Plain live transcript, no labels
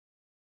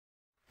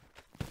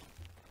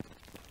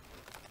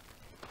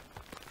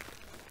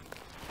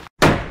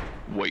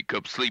Wake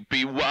up,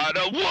 sleepy, wide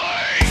awake!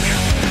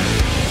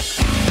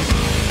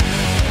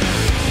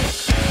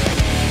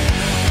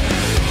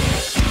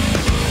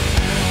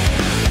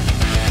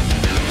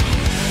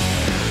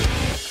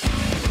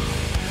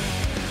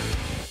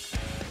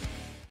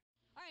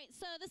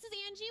 So this is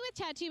Angie with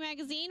Tat2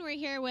 Magazine. We're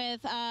here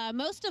with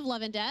most of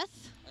Love and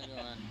Death. How you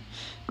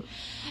doing?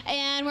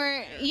 And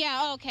we're,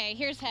 yeah, okay,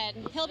 here's Head.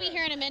 He'll be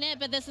here in a minute,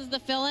 but this is the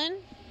fill-in.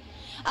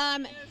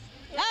 Oh,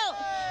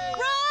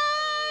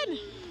 run!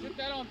 Get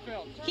that on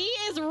film. He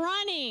is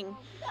running.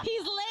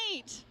 He's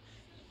late.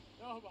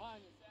 No,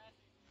 behind you.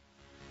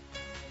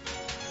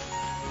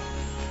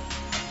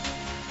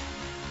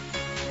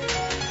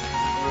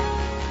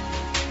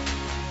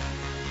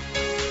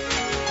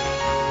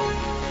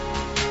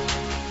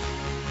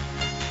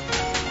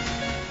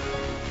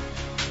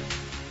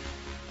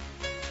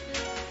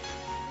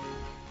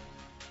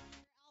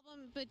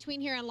 Between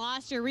Here and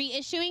Lost, you're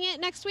reissuing it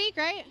next week,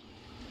 right?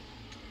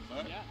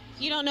 What? Yeah.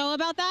 You don't know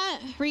about that?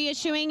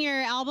 Reissuing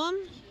your album?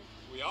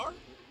 We are?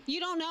 You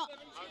don't know?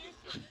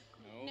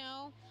 No.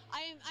 No.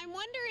 I'm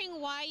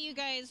wondering why you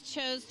guys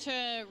chose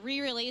to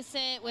re-release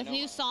it with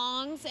new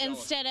songs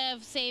instead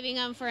of saving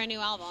them for a new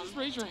album. Just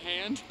raise your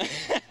hand.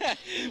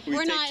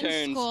 We're not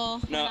in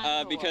school.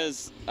 No,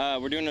 because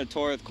we're doing a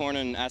tour with Korn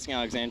and Asking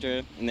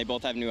Alexandria, and they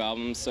both have new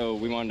albums, so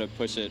we wanted to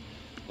push it.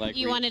 Like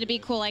you wanted to be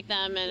cool like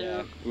them, and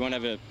yeah, we want to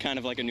have a kind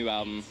of like a new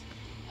album.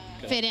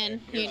 Fit in.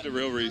 Here's the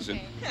real reason.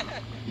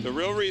 The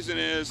real reason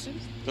is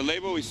the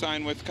label we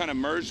signed with kind of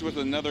merged with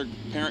another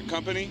parent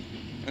company,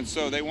 and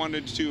so they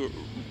wanted to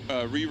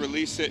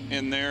re-release it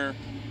in their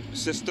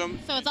system.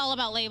 So it's all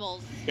about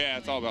labels. Yeah,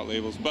 it's all about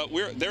labels. But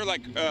they're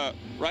like,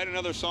 write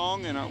another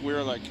song, and we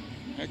were like,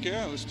 heck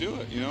yeah, let's do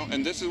it, you know.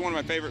 And this is one of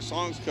my favorite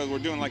songs because we're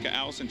doing like an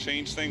Alice in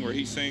Chains thing where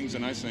he sings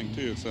and I sing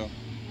too. So,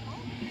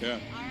 yeah.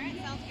 All right,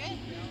 sounds good.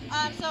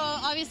 So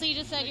obviously you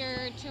just said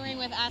you're touring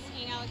with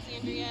Asking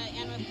Alexandria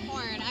and with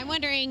Korn. I'm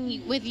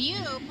wondering, with you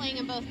playing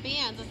in both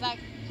bands, is that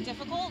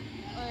difficult?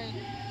 Or?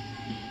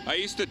 I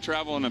used to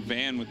travel in a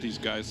van with these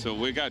guys, so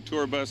we got a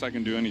tour bus, I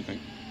can do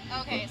anything.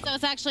 Okay, so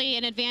it's actually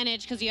an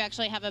advantage because you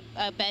actually have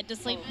a bed to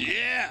sleep in?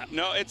 Yeah!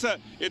 No,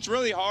 it's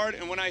really hard,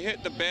 and when I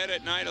hit the bed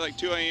at night at like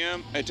 2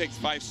 a.m., it takes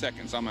 5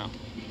 seconds, I'm out.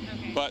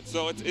 Okay. But,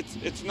 so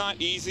it's not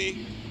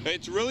easy.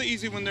 It's really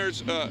easy when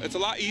there's, it's a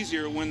lot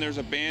easier when there's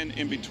a band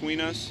in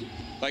between us.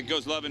 Like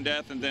goes Love and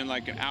Death, and then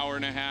like an hour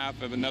and a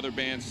half of another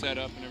band set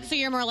up and everything. So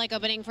you're more like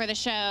opening for the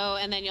show,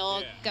 and then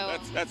you'll go.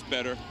 That's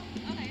better.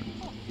 Okay,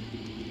 cool.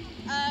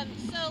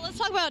 So let's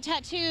talk about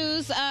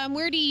tattoos.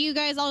 Where do you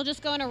guys all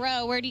just go in a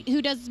row?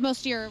 Who does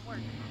most of your work?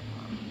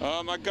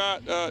 I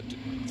got.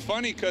 It's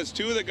funny because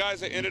two of the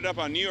guys that ended up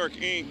on New York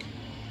Inc.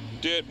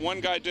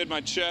 One guy did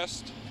my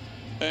chest,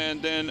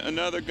 and then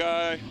another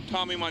guy,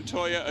 Tommy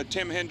Montoya,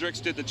 Tim Hendricks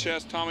did the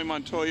chest. Tommy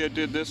Montoya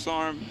did this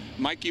arm.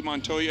 Mikey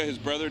Montoya, his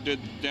brother, did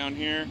down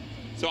here.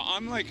 So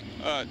I'm like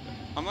a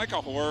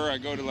whore. I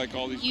go to like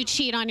all these. You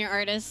cheat on your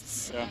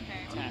artists. Yeah.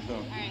 Okay. So.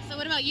 All right. So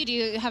what about you? Do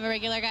you have a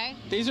regular guy?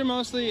 These are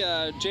mostly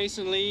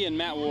Jason Lee and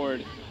Matt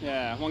Ward.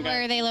 Yeah, one guy.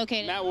 Where are they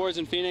located? Matt Ward's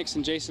in Phoenix,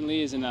 and Jason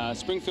Lee is in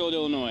Springfield,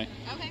 Illinois.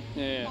 Okay.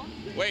 Yeah. Cool.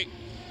 Wait.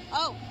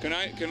 Oh. Can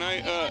I?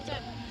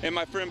 And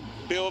my friend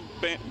Bill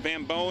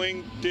Van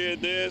Boeing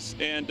did this,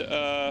 and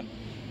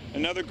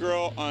another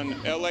girl on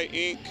LA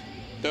Inc.,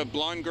 the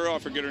blonde girl, I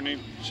forget her name,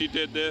 she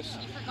did this.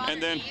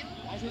 And then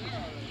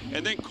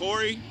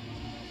Corey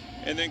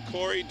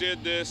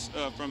did this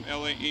from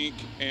LA Inc.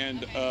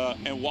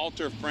 and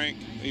Walter Frank,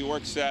 he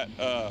works at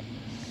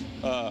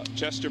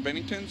Chester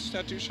Bennington's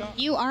tattoo shop.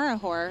 You are a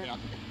whore. Yeah,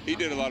 he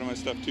did a lot of my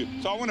stuff too.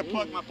 So I want to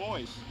plug my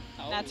boys.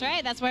 That's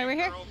right. That's why we're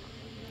here.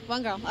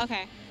 One girl.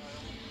 Okay.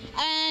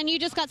 And you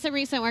just got some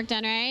recent work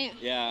done, right?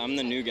 Yeah, I'm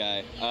the new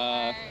guy.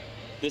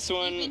 This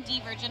one. You've been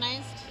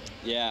de-virginized?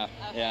 Yeah,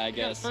 okay. Yeah, I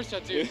guess. First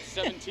tattoo,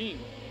 17.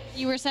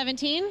 You were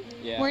 17?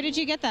 Yeah. Where did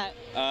you get that?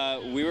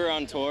 We were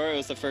on tour. It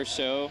was the first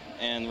show,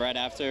 and right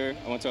after,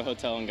 I went to a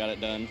hotel and got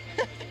it done.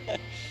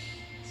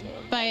 So,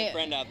 By I have a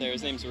friend out there.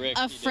 His name's Rick.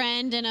 A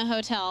friend in a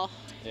hotel.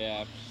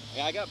 Yeah.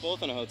 Yeah, I got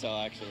both in a hotel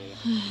actually.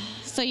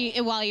 So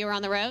while you were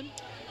on the road?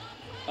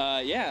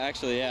 Yeah,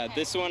 actually, yeah. Okay.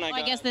 This one I got.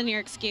 I guess then you're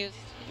excused.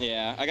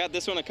 Yeah, I got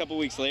this one a couple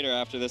weeks later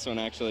after this one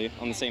actually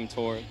on the same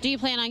tour. Do you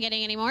plan on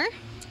getting any more?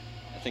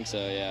 I think so,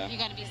 yeah. You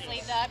got to be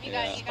sleeved up. You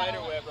got Spider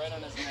web right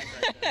on his neck.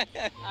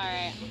 Right All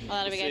right.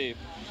 Well, that'll be good. See.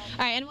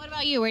 All right. And what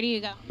about you? Where do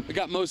you go? I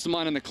got most of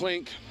mine in the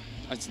clink.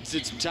 I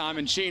did some time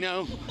in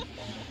Chino.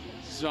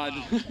 So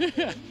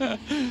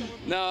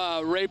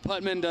no, Ray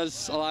Putman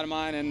does a lot of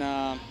mine, and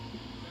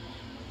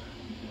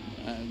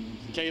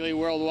Kaylee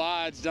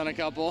Worldwide's done a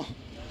couple.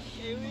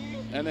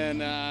 And then,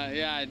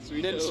 yeah,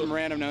 we did some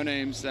random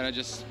no-names that I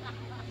just...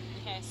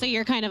 Okay, so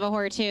you're kind of a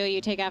whore, too.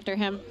 You take after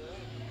him.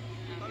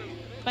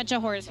 Bunch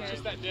of whores here.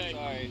 Just that day.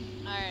 Sorry.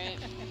 All right.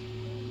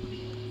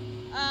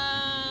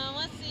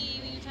 Let's see.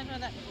 We can talk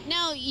about that.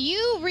 Now,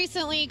 you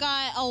recently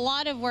got a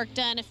lot of work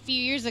done a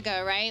few years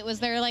ago, right?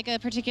 Was there, like, a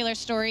particular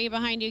story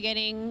behind you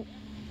getting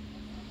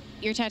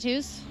your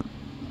tattoos?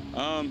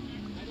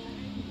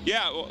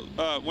 Yeah,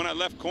 when I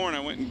left Korn,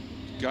 I went and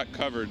got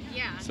covered.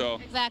 Yeah. So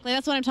exactly.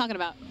 That's what I'm talking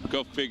about.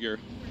 go figure.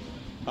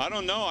 I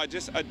don't know.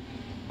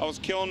 I was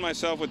killing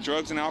myself with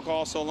drugs and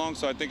alcohol so long,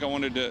 so I think I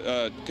wanted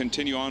to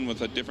continue on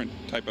with a different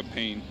type of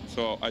pain.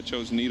 So I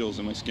chose needles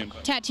in my skin.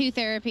 Tattoo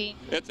therapy.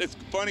 It's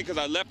funny because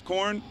I left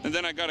Korn and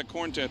then I got a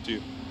Korn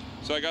tattoo.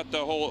 So I got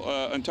the whole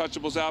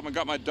Untouchables album. I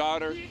got my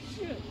daughter.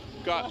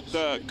 Got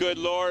the Good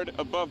Lord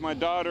above my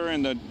daughter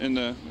and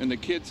the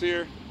kids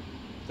here.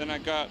 Then I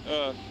got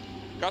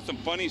some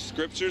funny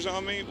scriptures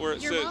on me where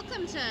it You're says.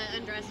 welcome to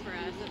undress for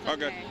us. It's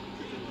Okay.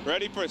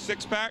 Ready for a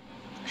 6-pack?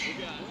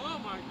 Oh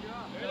my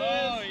God.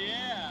 Oh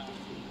yeah.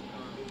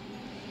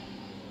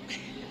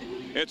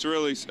 It's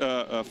really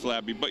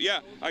flabby, but yeah,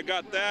 I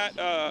got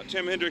that.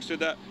 Tim Hendrix did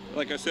that,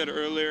 like I said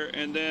earlier,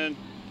 and then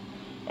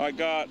I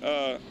got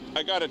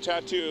a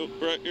tattoo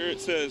right here.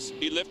 It says,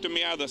 "He lifted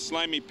me out of the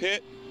slimy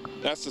pit."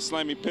 That's the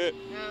slimy pit.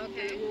 Oh,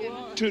 okay.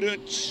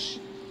 Tudunch.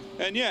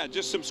 And yeah,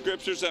 just some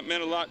scriptures that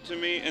meant a lot to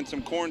me, and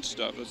some Korn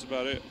stuff. That's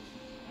about it.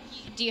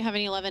 Do you have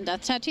any love and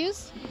death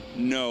tattoos?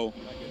 No.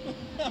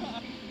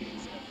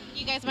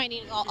 You guys might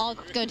need to all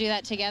go do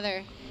that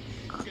together.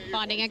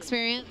 Bonding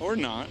experience. Or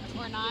not.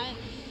 Or not.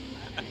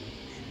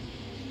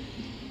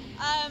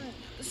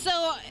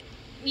 So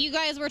you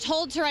guys were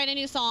told to write a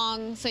new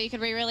song so you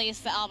could re-release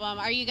the album.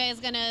 Are you guys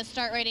gonna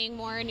start writing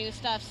more new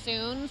stuff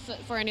soon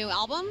for a new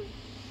album?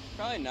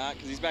 Probably not,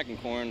 because he's back in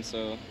Korn,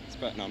 so it's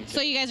about, no, I'm kidding.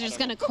 So you guys are just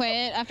gonna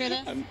quit after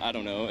this? I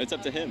don't know. It's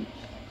up to him.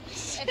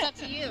 It's up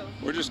to you.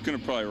 We're just gonna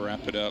probably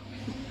wrap it up.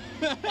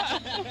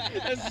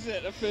 That's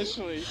it,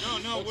 officially.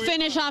 No.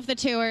 Finish off the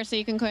tour so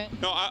you can quit.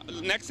 No,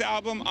 next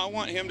album, I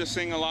want him to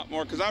sing a lot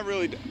more, because I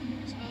really,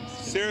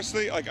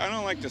 seriously, like, I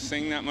don't like to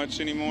sing that much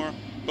anymore,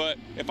 but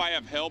if I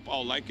have help,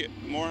 I'll like it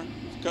more,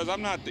 because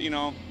I'm not,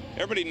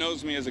 everybody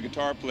knows me as a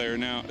guitar player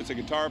now. It's a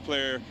guitar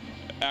player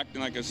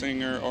acting like a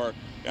singer, or,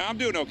 I'm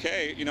doing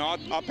okay,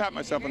 I'll pat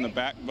myself on the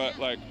back, but,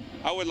 like,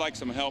 I would like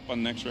some help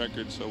on the next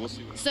record, so we'll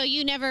see. So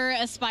you never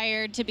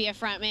aspired to be a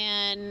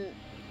frontman?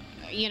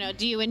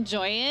 Do you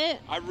enjoy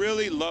it? I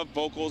really love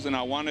vocals, and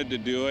I wanted to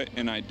do it,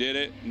 and I did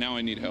it. Now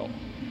I need help.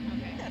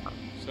 Okay.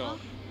 So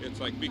it's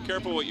like, be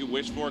careful what you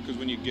wish for, because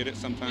when you get it,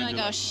 sometimes You're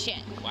like, oh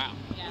shit. Wow.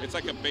 Yeah. It's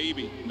like a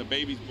baby. And the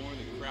baby's born,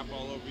 they crap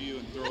all over you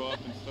and throw up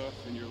and stuff,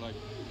 and you're like,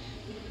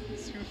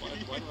 why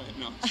do I?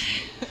 No.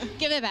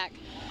 Give it back.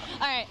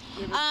 All right.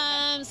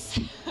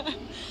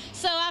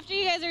 So after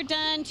you guys are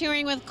done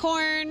touring with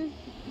Korn,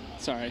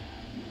 Sorry.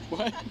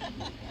 What?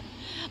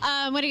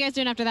 what are you guys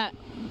doing after that?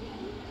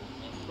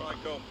 Probably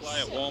go apply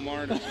at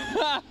Walmart or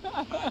something.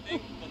 I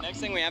think the next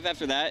thing we have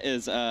after that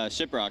is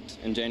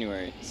Shiprocked in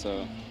January,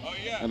 so Oh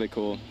yeah. that'll be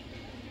cool.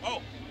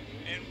 Oh,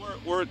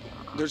 and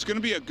there's going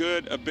to be a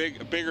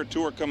bigger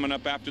tour coming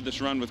up after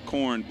this run with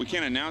Korn. We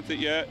can't announce it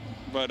yet,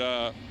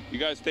 but you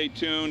guys stay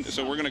tuned.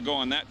 So we're going to go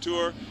on that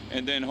tour,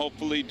 and then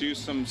hopefully do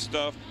some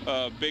stuff,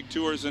 big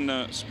tours in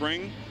the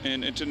spring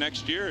and into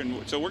next year.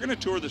 And so we're going to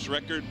tour this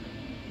record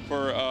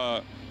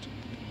for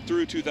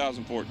through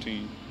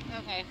 2014.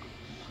 Okay.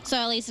 So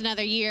at least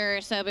another year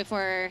or so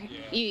before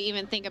you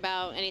even think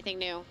about anything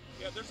new.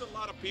 Yeah, there's a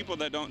lot of people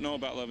that don't know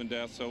about Love and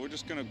Death, so we're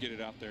just going to get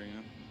it out there,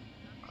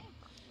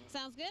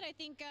 Sounds good. I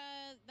think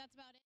that's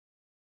about it.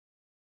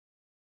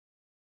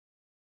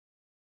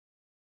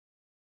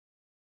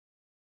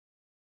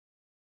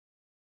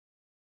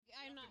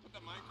 I'm not. Put the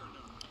mic or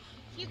no?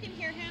 You can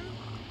hear him.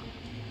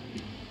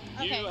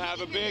 You Okay,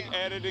 have a can hear big you.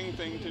 editing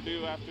thing to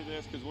do after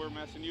this, because we're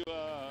messing you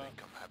up.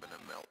 I'm having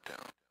a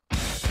meltdown.